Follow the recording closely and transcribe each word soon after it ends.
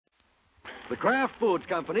The Kraft Foods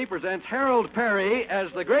Company presents Harold Perry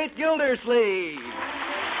as the Great Gildersleeve.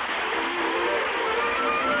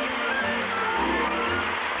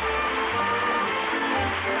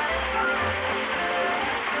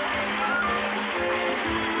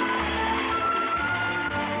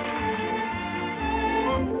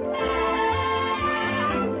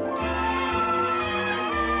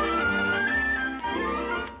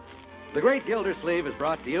 The Great Gildersleeve is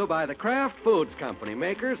brought to you by the Kraft Foods Company,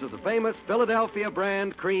 makers of the famous Philadelphia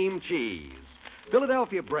brand cream cheese.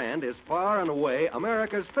 Philadelphia brand is far and away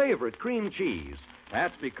America's favorite cream cheese.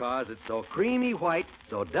 That's because it's so creamy white,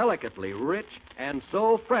 so delicately rich, and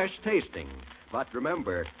so fresh tasting. But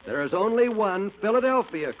remember, there is only one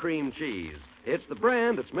Philadelphia cream cheese. It's the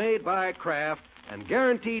brand that's made by Kraft and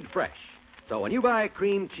guaranteed fresh. So when you buy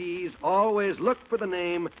cream cheese, always look for the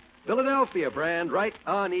name Philadelphia brand right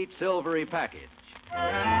on each silvery package.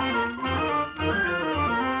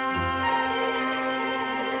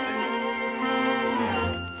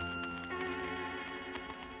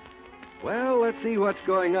 Well, let's see what's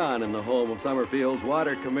going on in the home of Summerfield's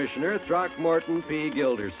Water Commissioner, Throckmorton P.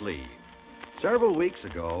 Gildersleeve. Several weeks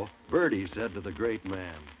ago, Bertie said to the great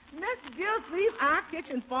man, Mr. Gildersleeve, our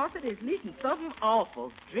kitchen faucet is leaking something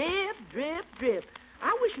awful. Drip, drip, drip.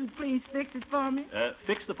 I wish you'd please fix it for me.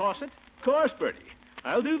 Fix the faucet? Of course, Bertie.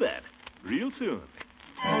 I'll do that real soon.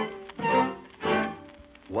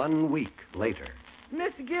 1 week later.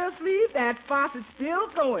 Mr. Gildersleeve, that faucet's still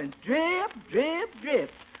going. Drip, drip, drip.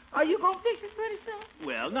 Are you going to fix it pretty soon?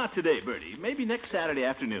 Well, not today, Bertie. Maybe next Saturday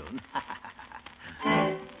afternoon.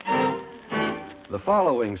 The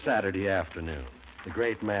following Saturday afternoon, the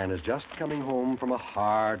great man is just coming home from a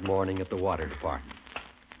hard morning at the water department.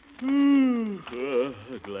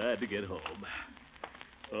 Glad to get home.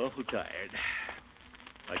 Awful tired.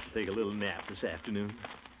 Like to take a little nap this afternoon.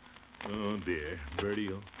 Oh, dear. Bertie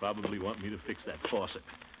will probably want me to fix that faucet.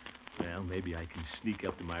 Well, maybe I can sneak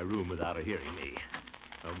up to my room without her hearing me.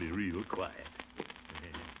 I'll be real quiet.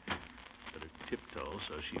 Better tiptoe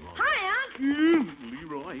so she won't... Hi, Unc.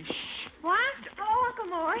 Leroy, shh. What? Oh, Uncle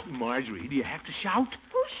Maury. Marjorie, do you have to shout?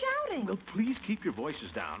 Who's shouting? Well, please keep your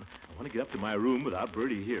voices down. I want to get up to my room without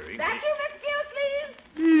Bertie hearing. That you, Miss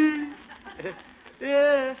Gildersleeve?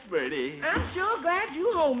 Yes, Bertie. I'm sure glad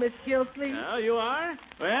you home, Miss Gildersleeve. Oh, you are?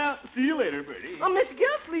 Well, see you later, Bertie. Oh, Miss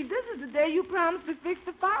Gildersleeve, this is the day you promised to fix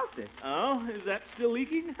the faucet. Oh, is that still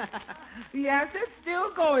leaking? Yes, it's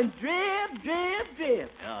still going. Drip, drip,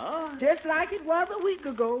 drip. Oh? Just like it was a week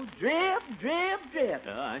ago. Drip, drip, drip.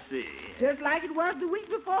 Oh, I see. Just like it was the week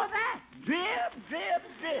before that. Drip, drip,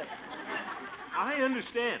 drip. I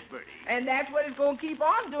understand, Bertie. And that's what it's going to keep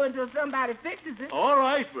on doing until somebody fixes it. All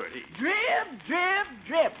right, Bertie. Drip, drip,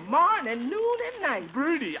 drip. Morning, noon, and night.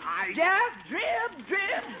 Bertie, Just drip,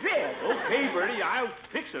 drip, drip. Okay, Bertie, I'll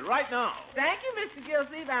fix it right now. Thank you, Mr.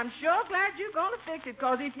 Gildersleeve. I'm sure glad you're going to fix it,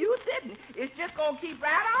 because if you didn't, it's just going to keep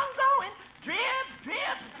right on going. Drip,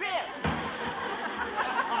 drip, drip.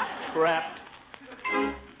 Crap.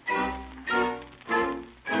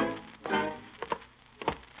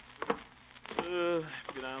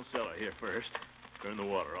 Get down cellar here first. Turn the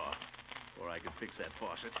water off before I can fix that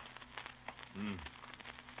faucet.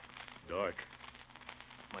 Dark.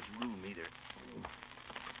 Not much room either.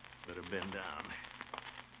 Better bend down.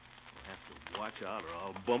 I'll have to watch out or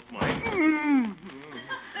I'll bump my...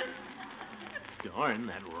 Darn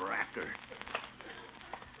that rafter.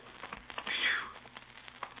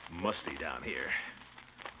 Phew. Musty down here.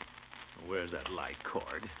 Where's that light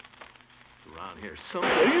cord? It's around here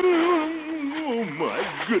somewhere. Oh,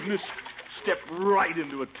 my goodness. Stepped right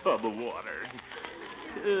into a tub of water.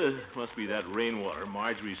 Must be that rainwater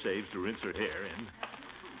Marjorie saves to rinse her hair in.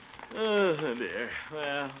 There.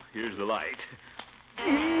 Well, here's the light.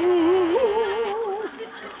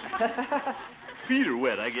 Feet are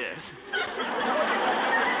wet, I guess.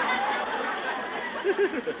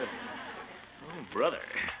 Oh, brother.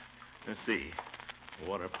 Let's see.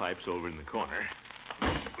 Water pipe's over in the corner.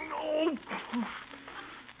 No!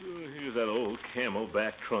 Here's that old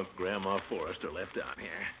camelback trunk Grandma Forrester left down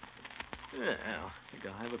here. Well, I think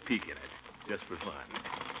I'll have a peek in it, just for fun.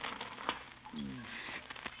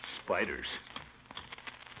 Spiders.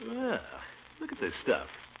 Well, look at this stuff.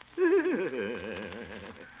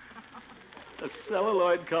 A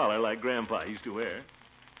celluloid collar like Grandpa used to wear.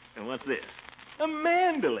 And what's this? A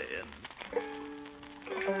mandolin.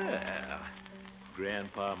 Well,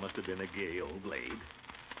 Grandpa must have been a gay old blade.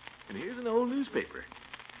 And here's an old newspaper.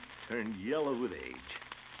 Turned yellow with age.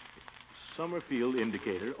 Summerfield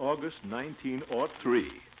Indicator, August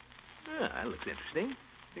 1903. That looks interesting.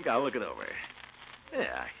 Think I'll look it over.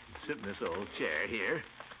 Yeah, I can sit in this old chair here.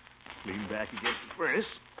 Lean back against the furnace.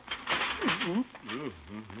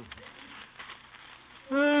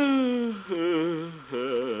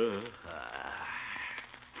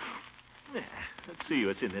 Let's see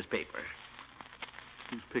what's in this paper.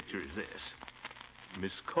 Whose picture is this?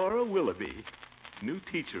 Miss Cora Willoughby, new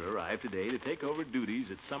teacher, arrived today to take over duties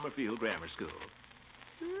at Summerfield Grammar School.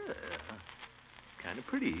 Kind of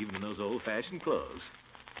pretty, even in those old-fashioned clothes.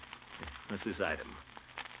 What's this item?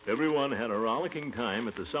 Everyone had a rollicking time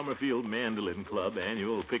at the Summerfield Mandolin Club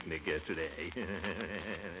annual picnic yesterday.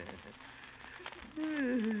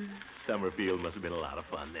 Summerfield must have been a lot of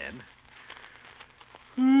fun then.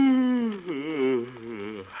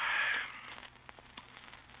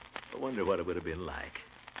 I wonder what it would have been like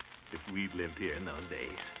if we'd lived here in those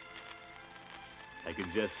days. I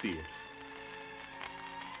can just see it.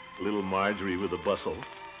 Little Marjorie with a bustle.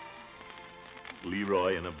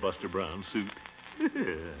 Leroy in a Buster Brown suit.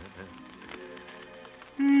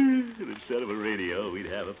 And instead of a radio, we'd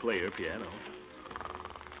have a player piano.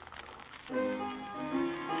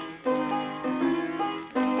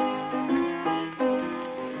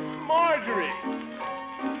 Marjorie!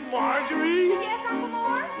 Marjorie? Yes, Uncle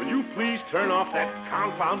Mort? Will you please turn off that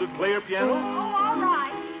confounded player piano? Oh, all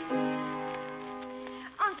right.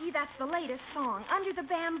 Unky, that's the latest song, Under the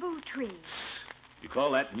Bamboo Tree. You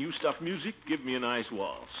call that new stuff music? Give me a nice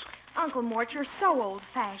waltz. Uncle Mort, you're so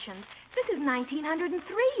old-fashioned. This is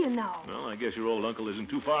 1903, you know. Well, I guess your old uncle isn't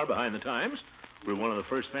too far behind the times. We're one of the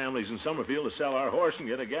first families in Summerfield to sell our horse and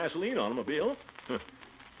get a gasoline automobile.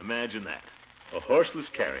 Imagine that. A horseless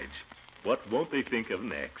carriage. What won't they think of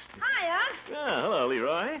next? Hi, Unc. Ah, hello,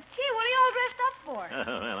 Leroy. Gee, what are you all dressed up for?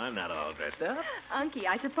 Well, I'm not all dressed up. Unky,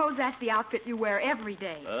 I suppose that's the outfit you wear every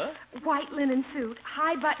day. Huh? White linen suit,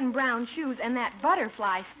 high-button brown shoes, and that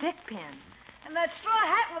butterfly stick pin. And that straw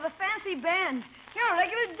hat with a fancy band. You're a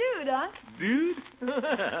regular dude, Unc. Dude?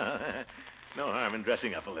 No harm in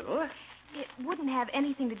dressing up a little. It wouldn't have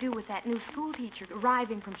anything to do with that new school teacher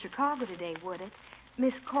arriving from Chicago today, would it?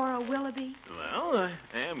 Miss Cora Willoughby? Well, I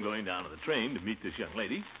am going down to the train to meet this young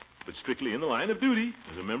lady, but strictly in the line of duty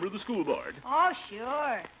as a member of the school board. Oh,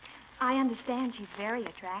 sure. I understand she's very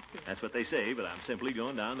attractive. That's what they say, but I'm simply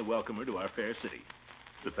going down to welcome her to our fair city.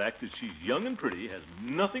 The fact that she's young and pretty has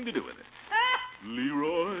nothing to do with it.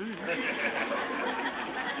 Leroy.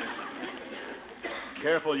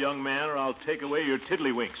 Careful, young man, or I'll take away your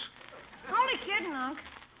tiddlywinks. Only kidding, Unc.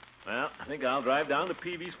 Well, I think I'll drive down to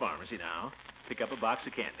Peavy's pharmacy now. Pick up a box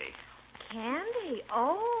of candy. Candy?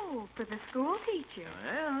 Oh, for the school teacher.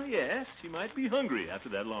 Well, yes. She might be hungry after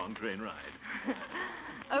that long train ride.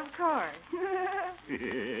 Of course.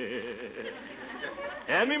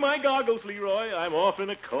 Hand me my goggles, Leroy. I'm off in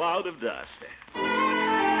a cloud of dust.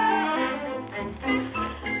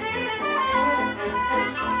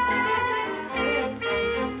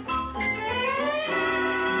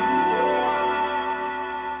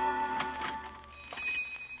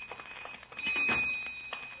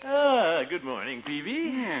 Good morning, Peavy.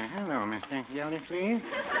 Yeah, hello, Mr. Gildersleeve.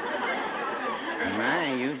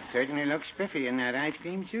 My, you certainly look spiffy in that ice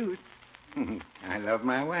cream suit. I love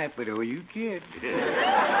my wife, but oh, you kid.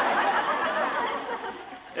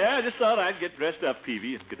 Yeah, I just thought I'd get dressed up,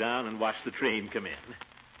 Peavy, and go down and watch the train come in.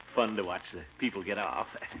 Fun to watch the people get off.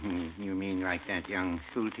 You mean like that young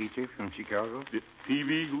school teacher from Chicago?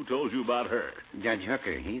 Peavy, who told you about her? Judge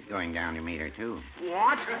Hooker. He's going down to meet her, too.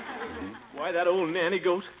 What? Why, that old nanny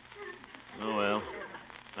goat? Oh, well,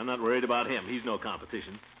 I'm not worried about him. He's no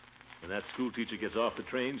competition. When that school teacher gets off the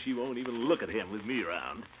train, she won't even look at him with me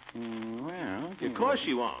around. Well... Of course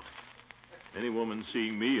she won't. Any woman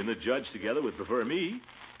seeing me and the judge together would prefer me.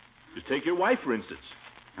 Just take your wife, for instance.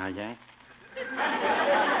 How's that?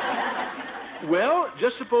 Well,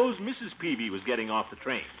 just suppose Mrs. Peavy was getting off the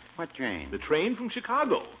train. What train? The train from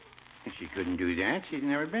Chicago. She couldn't do that. She's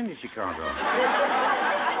never been to Chicago.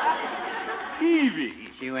 Peavy.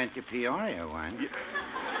 She went to Peoria once. Yeah.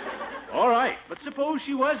 All right, but suppose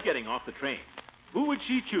she was getting off the train. Who would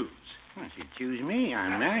she choose? Well, she'd choose me.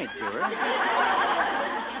 I'm married to her.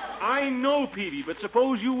 I know, Peavy, but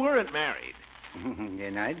suppose you weren't married.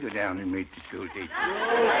 Then I'd go down and meet the school teacher.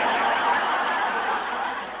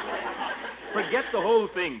 Forget the whole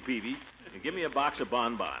thing, Peavy. Give me a box of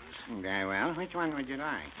bonbons. Very well. Which one would you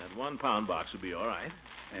like? That 1 pound box would be all right.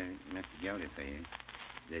 Mr. Gildersleeve,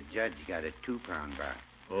 the judge got a 2-pound box.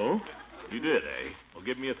 Oh? You did, eh? Well,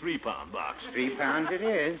 give me a 3-pound box. 3 pounds it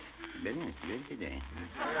is. Business good today.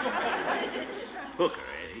 Hooker,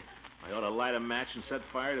 eh? I ought to light a match and set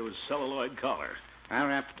fire to his celluloid collar. I'll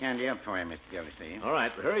wrap the candy up for you, Mr. Gildersleeve. All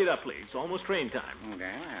right, but hurry it up, please. It's almost train time.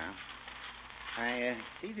 Okay, well. I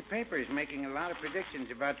see the papers making a lot of predictions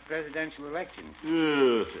about the presidential election.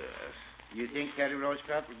 Yes. You think Teddy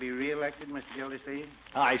Roosevelt will be reelected, Mr. Gildersleeve?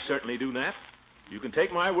 I certainly do, Nat. You can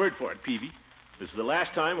take my word for it, Peavy. This is the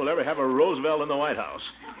last time we'll ever have a Roosevelt in the White House.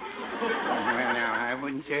 Well, now, I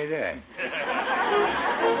wouldn't say that.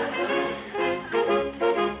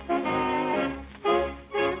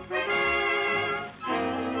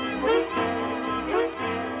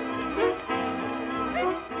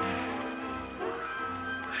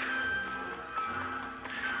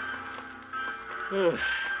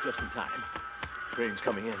 Just in time. Train's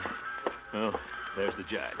coming in. Oh, there's the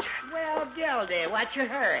judge. Well, Gildy, what's your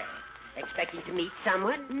hurry? Expecting to meet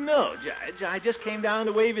someone? No, Judge. I just came down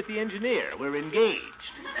to wave at the engineer. We're engaged.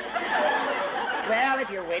 Well, if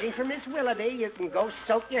you're waiting for Miss Willoughby, you can go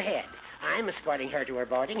soak your head. I'm escorting her to her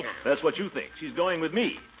boarding house. That's what you think. She's going with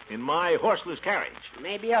me in my horseless carriage.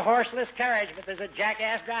 Maybe a horseless carriage, but there's a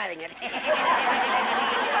jackass driving it.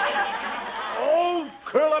 Oh,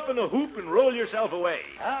 curl up in a hoop and roll yourself away.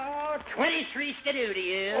 Oh, 23 skidoo to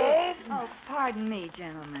you. Oh, pardon me,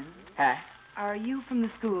 gentlemen. Huh? Are you from the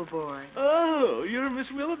school board? Oh, you're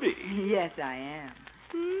Miss Willoughby. Yes, I am.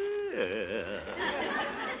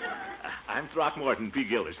 I'm Throckmorton P.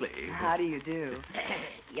 Gildersleeve. How do you do?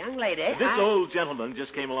 Young lady. This old gentleman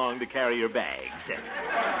just came along to carry your bags.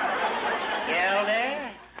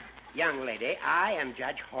 Gildy. Young lady, I am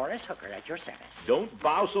Judge Horace Hooker at your service. Don't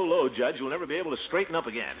bow so low, Judge. You'll never be able to straighten up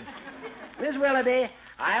again. Miss Willoughby,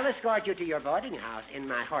 I'll escort you to your boarding house in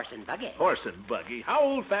my horse and buggy. Horse and buggy? How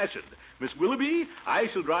old-fashioned. Miss Willoughby, I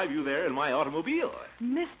shall drive you there in my automobile.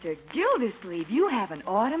 Mr. Gildersleeve, you have an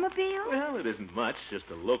automobile? Well, it isn't much, just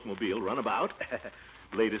a locomobile runabout.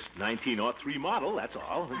 Latest 1903 model, that's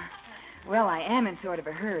all. Well, I am in sort of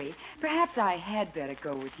a hurry. Perhaps I had better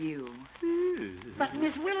go with you. But,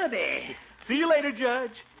 Miss Willoughby. See you later,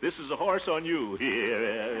 Judge. This is a horse on you.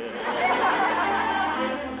 Here.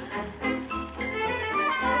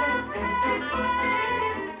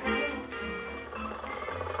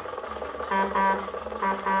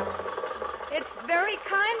 It's very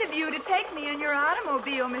kind of you to take me in your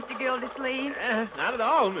automobile, Mr. Gildersleeve. Not at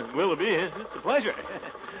all, Miss Willoughby. It's a pleasure.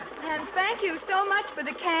 And thank you so much for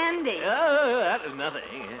the candy. Oh, that is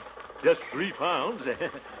nothing. Just 3 pounds.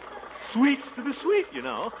 Sweets to the sweet, you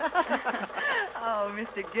know. Oh,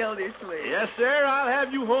 Mr. Gildersleeve. Yes, sir. I'll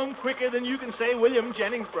have you home quicker than you can say William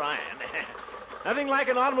Jennings Bryan. Nothing like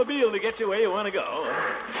an automobile to get you where you want to go.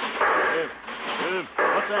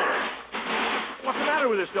 What's that? What's the matter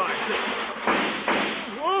with this darn thing?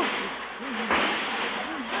 Whoa.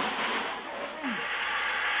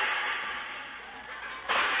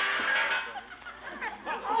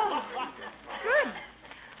 Good.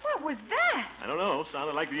 What was that? I don't know.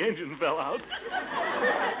 Sounded like the engine fell out.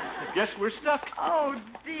 Guess we're stuck. Oh,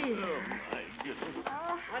 dear. Oh, my goodness.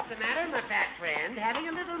 What's the matter, my fat friend? Having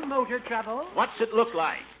a little motor trouble? What's it look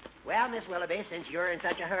like? Well, Miss Willoughby, since you're in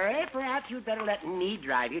such a hurry, perhaps you'd better let me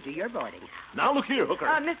drive you to your boarding house. Now, look here, Hooker.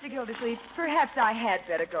 Mr. Gildersleeve, perhaps I had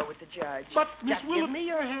better go with the judge. But, Miss Just give Willoughby... me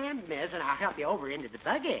your hand, miss, and I'll help you over into the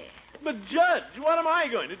buggy. But, Judge, what am I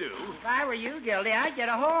going to do? If I were you, Gildy, I'd get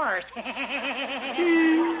a horse.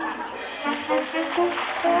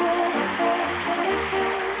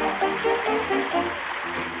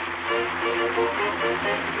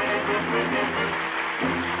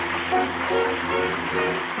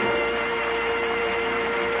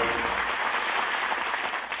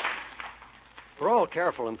 For all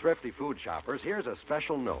careful and thrifty food shoppers, here's a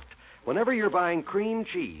special note. Whenever you're buying cream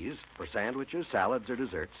cheese for sandwiches, salads, or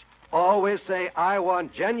desserts, always say, I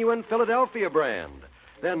want genuine Philadelphia brand.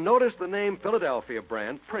 Then notice the name Philadelphia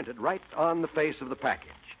brand printed right on the face of the package.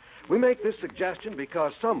 We make this suggestion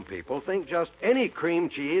because some people think just any cream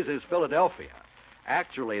cheese is Philadelphia.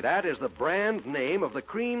 Actually, that is the brand name of the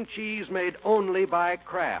cream cheese made only by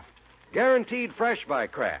Kraft, guaranteed fresh by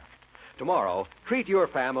Kraft. Tomorrow, treat your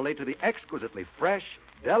family to the exquisitely fresh,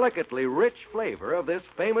 delicately rich flavor of this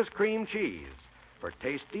famous cream cheese. For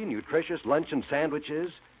tasty, nutritious luncheon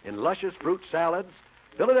sandwiches, in luscious fruit salads,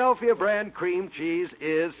 Philadelphia brand cream cheese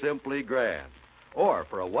is simply grand. Or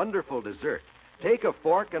for a wonderful dessert, take a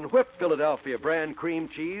fork and whip Philadelphia brand cream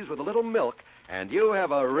cheese with a little milk, and you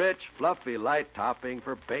have a rich, fluffy, light topping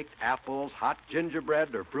for baked apples, hot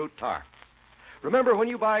gingerbread, or fruit tarts. Remember, when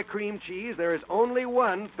you buy cream cheese, there is only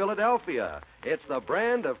one Philadelphia. It's the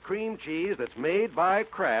brand of cream cheese that's made by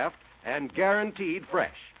Kraft and guaranteed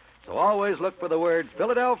fresh. So always look for the words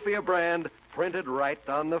Philadelphia brand printed right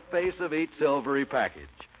on the face of each silvery package.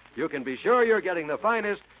 You can be sure you're getting the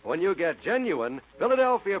finest when you get genuine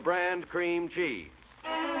Philadelphia brand cream cheese.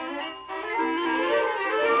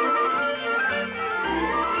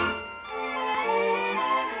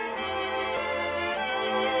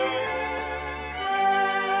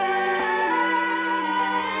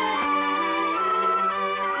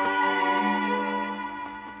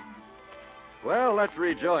 let's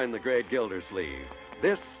rejoin the great Gildersleeve.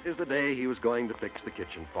 This is the day he was going to fix the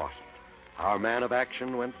kitchen faucet. Our man of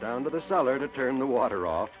action went down to the cellar to turn the water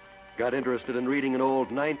off, got interested in reading an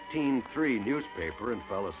old 1903 newspaper, and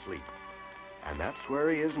fell asleep. And that's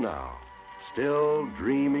where he is now, still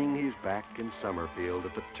dreaming he's back in Summerfield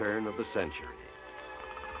at the turn of the century.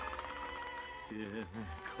 Yeah,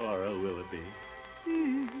 Cora Willoughby.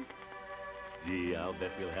 Gee, I'll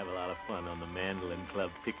bet we'll have a lot of fun on the Mandolin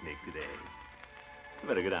Club picnic today.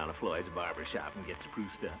 Better go down to Floyd's barber shop and get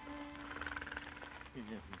spruced up.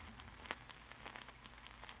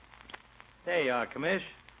 There you are, Commish.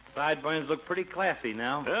 Sideburns look pretty classy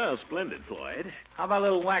now. Oh, splendid, Floyd. How about a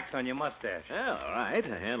little wax on your mustache? Well, all right.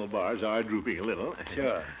 The handlebars are drooping a little.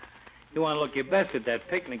 Sure. You want to look your best at that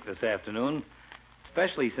picnic this afternoon,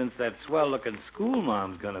 especially since that swell-looking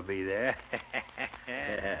schoolmom's going to be there.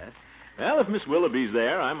 Well, if Miss Willoughby's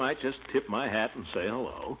there, I might just tip my hat and say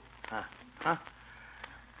hello. Huh?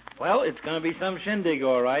 Well, it's going to be some shindig,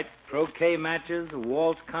 all right. Croquet matches, a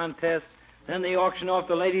waltz contest, then they auction off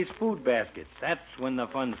the ladies' food baskets. That's when the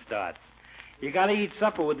fun starts. You got to eat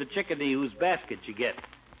supper with the chickadee whose basket you get.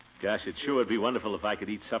 Gosh, it sure would be wonderful if I could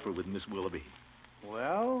eat supper with Miss Willoughby.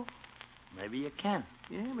 Well, maybe you can.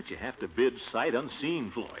 Yeah, but you have to bid sight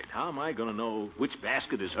unseen, Floyd. How am I going to know which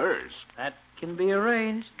basket is hers? That can be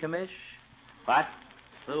arranged, Commish. What?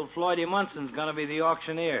 Little Floydie Munson's going to be the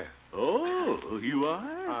auctioneer. Oh, you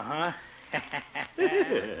are? Uh-huh.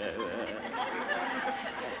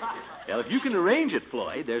 Well, if you can arrange it,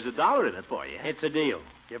 Floyd, there's $1 in it for you. It's a deal.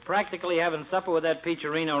 You're practically having supper with that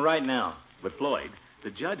Peacherino right now. But, Floyd,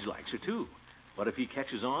 the judge likes her, too. What if he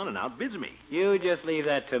catches on and outbids me? You just leave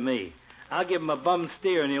that to me. I'll give him a bum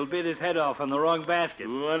steer, and he'll bid his head off on the wrong basket.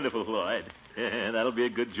 Wonderful, Floyd. That'll be a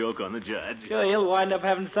good joke on the judge. Sure, he'll wind up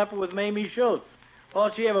having supper with Mamie Schultz. All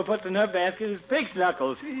she ever puts in her basket is pig's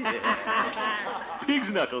knuckles. Pig's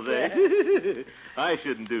knuckles, eh? I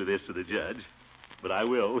shouldn't do this to the judge, but I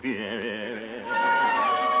will.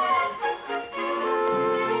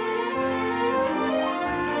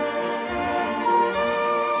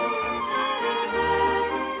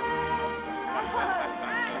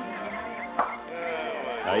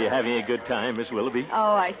 Are you having a good time, Miss Willoughby?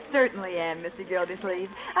 Oh, I certainly am, Mr. Gildersleeve.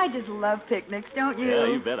 I just love picnics, don't you? Yeah,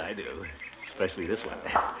 you bet I do. Especially this one.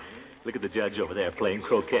 Look at the judge over there playing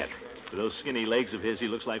croquet. With those skinny legs of his, he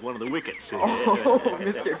looks like one of the wickets. Oh,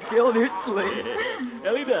 Mr. Gildersleeve.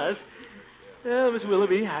 Well, he does. Well, Miss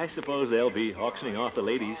Willoughby, I suppose they'll be auctioning off the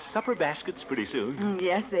ladies' supper baskets pretty soon.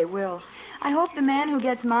 Yes, they will. I hope the man who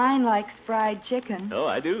gets mine likes fried chicken. Oh,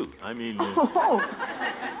 I do. I mean... Oh,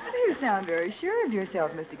 you sound very sure of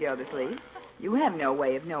yourself, Mr. Gildersleeve. You have no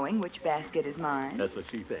way of knowing which basket is mine. That's what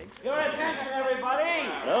she thinks. Your attention, everybody.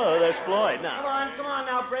 Oh, there's Floyd now. Come on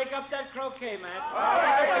now. Break up that croquet match.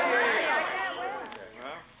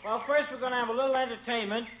 Well, first we're going to have a little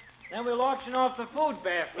entertainment. Then we'll auction off the food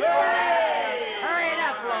basket. Hurry it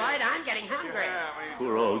up, Floyd. I'm getting hungry.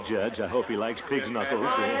 Poor old judge. I hope he likes pig's knuckles.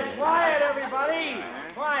 Quiet, everybody.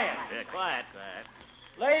 Quiet. Yeah, quiet.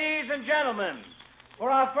 Ladies and gentlemen, for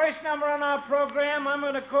our first number on our program, I'm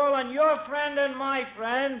going to call on your friend and my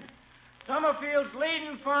friend, Summerfield's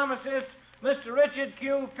leading pharmacist, Mr. Richard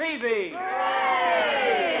Q. Peavy.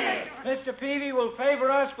 Mr. Peavy will favor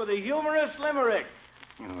us with a humorous limerick.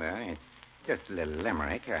 Well, it's just a little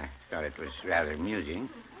limerick. I thought it was rather amusing.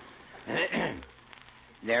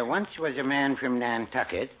 There once was a man from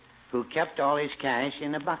Nantucket who kept all his cash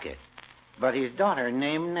in a bucket. But his daughter,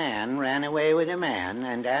 named Nan, ran away with a man,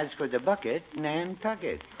 and as for the bucket, Nan took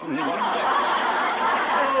it. Oh, my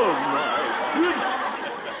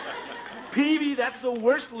goodness. Peavy, that's the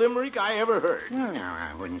worst limerick I ever heard. No,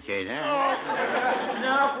 I wouldn't say that.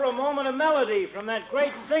 Now for a moment of melody from that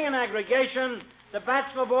great singing aggregation, the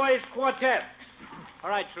Bachelor Boys Quartet. All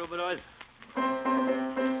right, troubadours.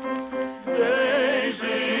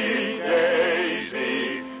 Daisy,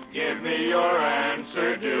 Daisy, give me your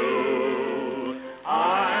answer due.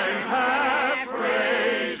 I'm half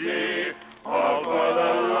crazy, all for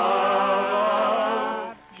the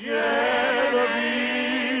love of Genevieve,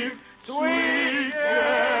 sweet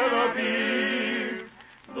Genevieve.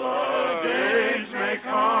 The days may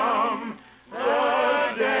come,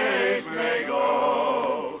 the days may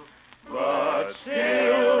go, but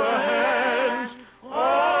still the hands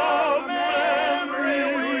of memory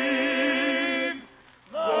weave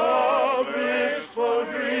the blissful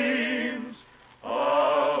dreams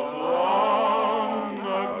of long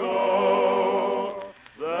ago.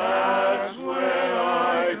 That's when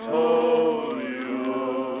I told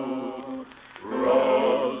you,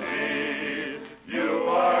 Rosie, you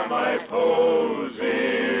are my posy.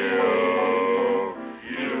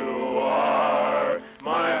 You are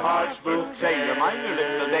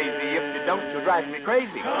driving me crazy.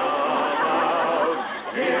 Come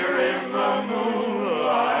out here in the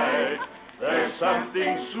moonlight. There's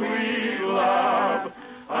something sweet, love,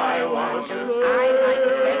 I want to say. I'd like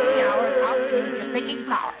to spend the hour out just picking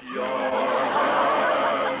flowers. Your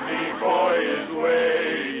honey boy is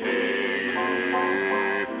waiting.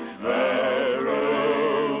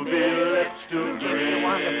 There'll be lips to If dream. you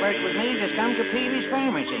want to flirt with me, just come to Peavy's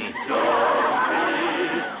Pharmacy. Don't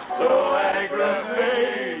be so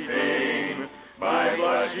aggravating, my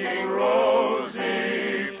blushing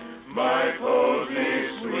Rosie, my posy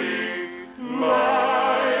sweet,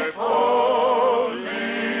 my posy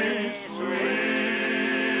sweet.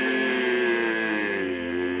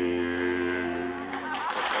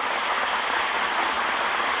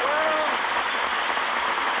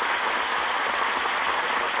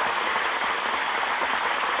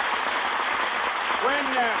 When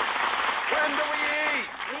do we eat?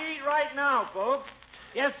 We eat right now, folks.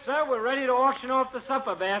 Yes, sir, we're ready to auction off the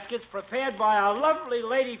supper baskets prepared by our lovely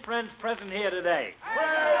lady friends present here today.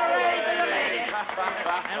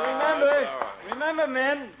 And remember,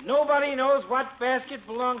 men, nobody knows what basket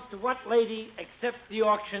belongs to what lady except the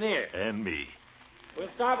auctioneer. And me. We'll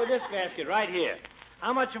start with this basket right here.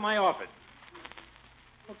 How much am I offered?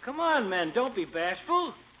 Well, come on, men, don't be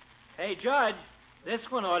bashful. Hey, Judge, this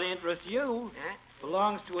one ought to interest you. Huh?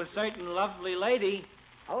 Belongs to a certain lovely lady.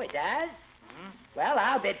 Oh, it does? Well,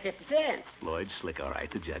 I'll bid 50 cents. Lloyd's slick, all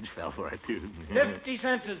right. The judge fell for it, too. 50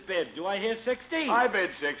 cents is bid. Do I hear 60? I bid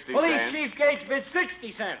 60 Police cents. Chief Gates bid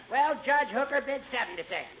 60 cents. Well, Judge Hooker bid 70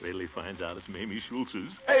 cents. Wait till he finds out it's Mamie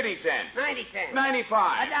Schultz's. 80 cents. 90 cents.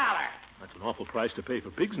 95. $1. That's an awful price to pay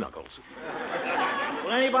for pig's knuckles.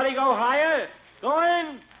 Will anybody go higher?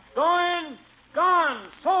 Going, gone.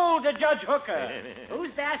 Sold to Judge Hooker.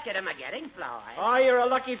 Whose basket am I getting, Floyd? Oh, you're a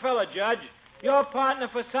lucky fella, Judge. Your partner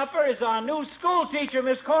for supper is our new school teacher,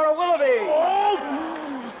 Miss Cora Willoughby.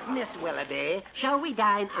 Miss Willoughby, shall we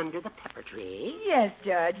dine under the pepper tree? Yes,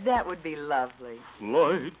 Judge, that would be lovely.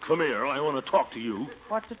 Lloyd, come here. I want to talk to you.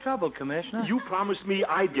 What's the trouble, Commissioner? You promised me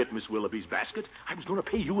I'd get Miss Willoughby's basket. I was going to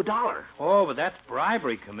pay you $1. Oh, but that's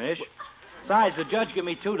bribery, Commish. Besides, the judge give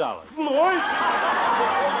me $2. Lloyd!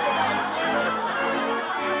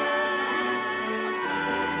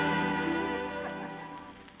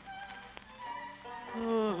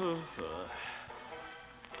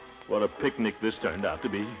 What a picnic this turned out to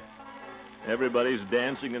be. Everybody's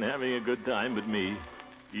dancing and having a good time but me,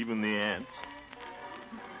 even the ants.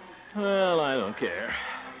 Well, I don't care.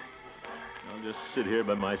 I'll just sit here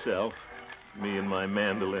by myself, me and my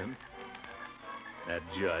mandolin. That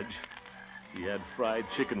judge, he had fried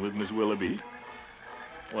chicken with Miss Willoughby.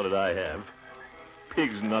 What did I have?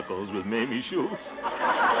 Pig's knuckles with Mamie Schultz.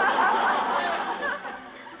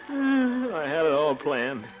 I had it all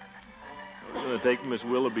planned. I was going to take Miss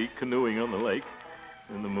Willoughby canoeing on the lake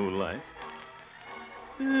in the moonlight.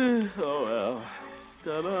 Oh, well.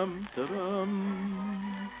 Ta-dum,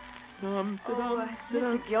 ta-dum. Dum, ta-dum,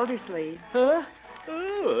 ta-dum. Mr. Gildersleeve, Huh?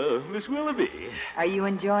 Oh, Miss Willoughby. are you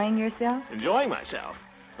enjoying yourself? Enjoying myself.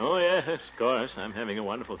 Oh, yes, of course. I'm having a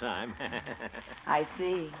wonderful time. I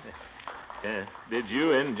see. Did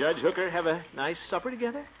you and Judge Hooker have a nice supper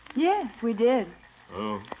together? Yes, we did.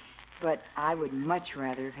 Oh. But I would much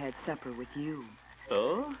rather have had supper with you.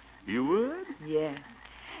 Oh? You would? Yes.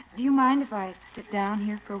 Do you mind if I sit down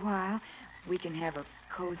here for a while? We can have a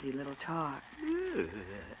cozy little talk.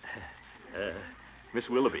 Miss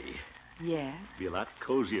Willoughby, Yes. be a lot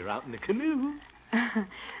cozier out in the canoe.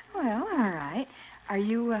 Well, all right. Are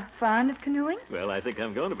you fond of canoeing? Well, I think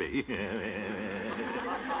I'm going to be.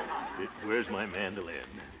 Where's my mandolin?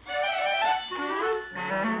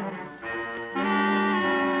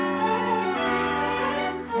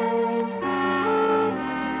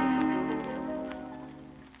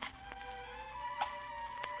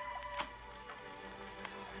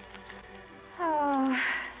 Oh,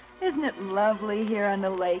 isn't it lovely here on the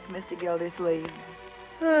lake, Mr. Gildersleeve?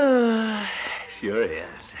 Sure is.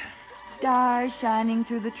 Stars shining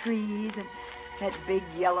through the trees and that big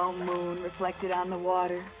yellow moon reflected on the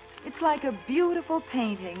water. It's like a beautiful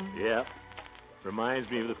painting. Yep. Reminds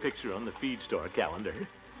me of the picture on the feed store calendar.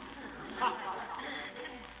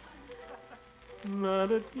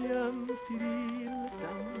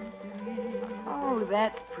 Oh,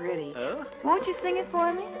 that's pretty. Oh? Won't you sing it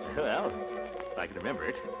for me? Well, if I can remember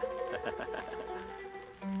it.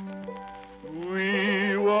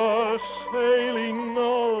 We were sailing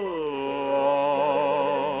along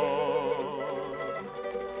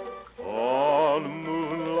on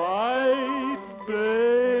Moonlight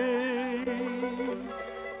Bay.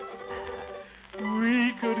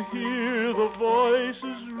 We could hear the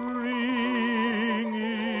voices ringing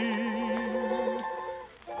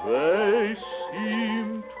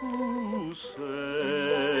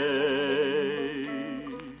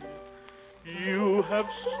have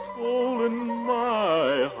stolen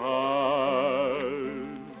my heart.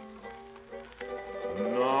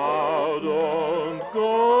 Now don't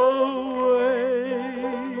go away.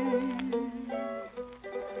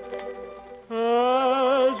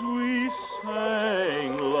 As we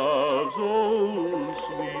sang love's old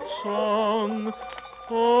sweet song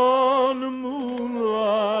on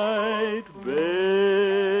Moonlight Bay.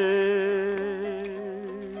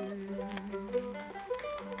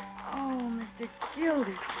 Oh, Mr.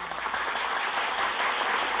 Gildersleeve.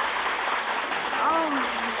 Oh,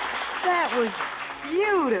 that was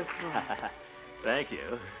beautiful. Thank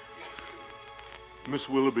you. Miss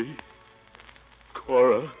Willoughby,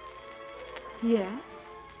 Cora, Yes?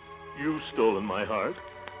 you've stolen my heart,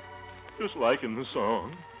 just like in the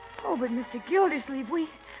song. Oh, but Mr. Gildersleeve, we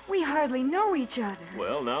hardly know each other.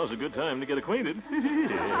 Well, now's a good time to get acquainted.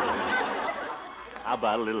 How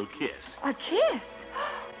about a little kiss? A kiss?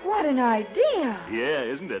 What an idea. Yeah,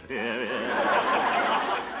 isn't it?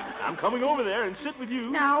 I'm coming over there and sit with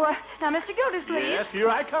you. Now, Mr. Gildersleeve. Yes, here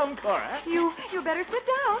I come, Cora. You better sit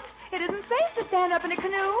down. It isn't safe to stand up in a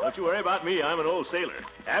canoe. Don't you worry about me. I'm an old sailor.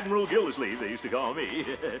 Admiral Gildersleeve, they used to call me.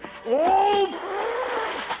 Oh!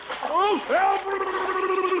 Oh, help!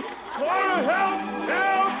 Cora, help!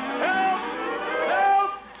 Help! Help!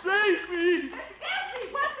 Help! Save me! Gildy,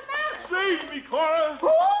 what's the matter? Save me, Cora! Who?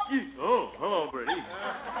 Oh, hello, Bertie.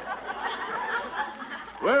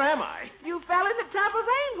 Where am I? You fell in the tub of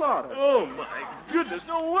rainwater. Oh, my goodness.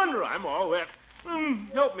 No wonder I'm all wet.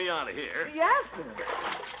 Help me out of here. Yes, sir.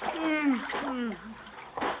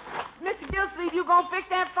 Mr. Gildersleeve, you gonna fix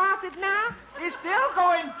that faucet now? It's still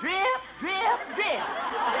going drip, drip, drip.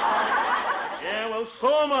 Yeah, well,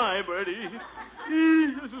 so am I, Bertie.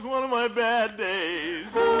 This is one of my bad days.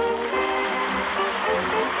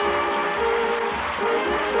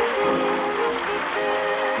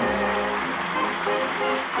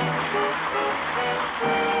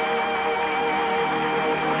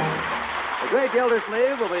 The great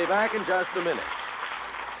Gildersleeve will be back in just a minute.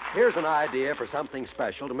 Here's an idea for something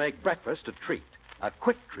special to make breakfast a treat. A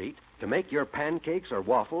quick treat to make your pancakes or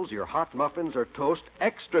waffles, your hot muffins or toast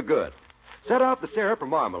extra good. Set out the syrup or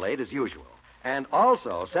marmalade as usual. And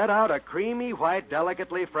also set out a creamy, white,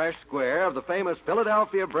 delicately fresh square of the famous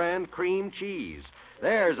Philadelphia brand cream cheese.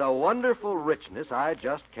 There's a wonderful richness I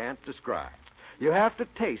just can't describe. You have to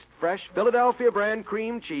taste fresh Philadelphia brand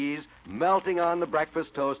cream cheese melting on the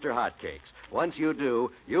breakfast toast or hotcakes. Once you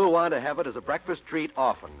do, you'll want to have it as a breakfast treat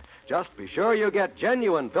often. Just be sure you get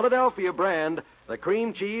genuine Philadelphia brand, the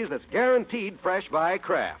cream cheese that's guaranteed fresh by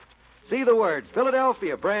Kraft. See the words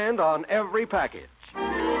Philadelphia brand on every package.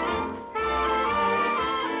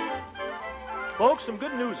 Folks, some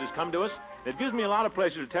good news has come to us. It gives me a lot of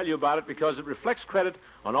pleasure to tell you about it because it reflects credit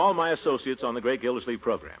on all my associates on the Great Gildersleeve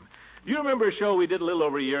program. Do you remember a show we did a little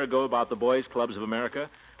over a year ago about the Boys Clubs of America?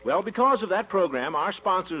 Well, because of that program, our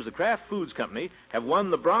sponsors, the Kraft Foods Company, have won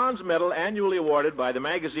the bronze medal annually awarded by the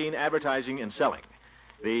magazine Advertising and Selling.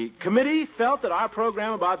 The committee felt that our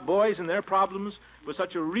program about boys and their problems was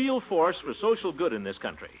such a real force for social good in this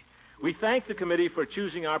country. We thank the committee for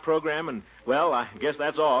choosing our program, and, well, I guess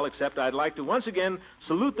that's all, except I'd like to once again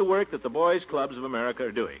salute the work that the Boys Clubs of America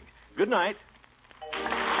are doing. Good night.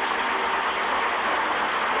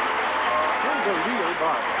 Here's a real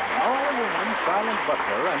bargain. An all-in-one Silent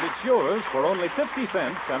Butler, and it's yours for only 50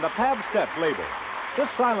 cents and a Pabstet label. This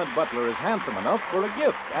Silent Butler is handsome enough for a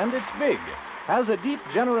gift, and it's big. Has a deep,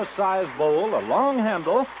 generous-sized bowl, a long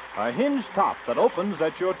handle, a hinged top that opens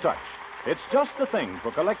at your touch. It's just the thing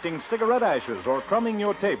for collecting cigarette ashes or crumbing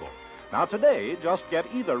your table. Now today, just get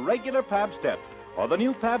either regular Pabstet or the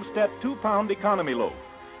new Pabstet 2-pound economy loaf.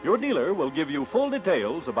 Your dealer will give you full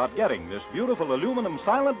details about getting this beautiful aluminum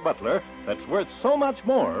Silent Butler that's worth so much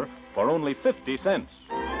more for only 50 cents.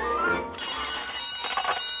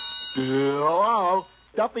 Hello?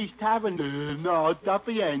 Duffy's Tavern. No,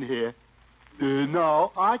 Duffy ain't here.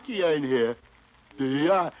 No, Archie ain't here.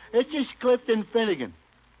 It's just Clifton Finnegan.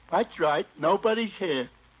 That's right, nobody's here.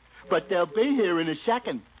 But they'll be here in a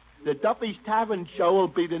second. The Duffy's Tavern show will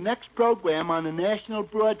be the next program on the National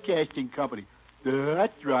Broadcasting Company.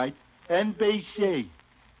 That's right, NBC.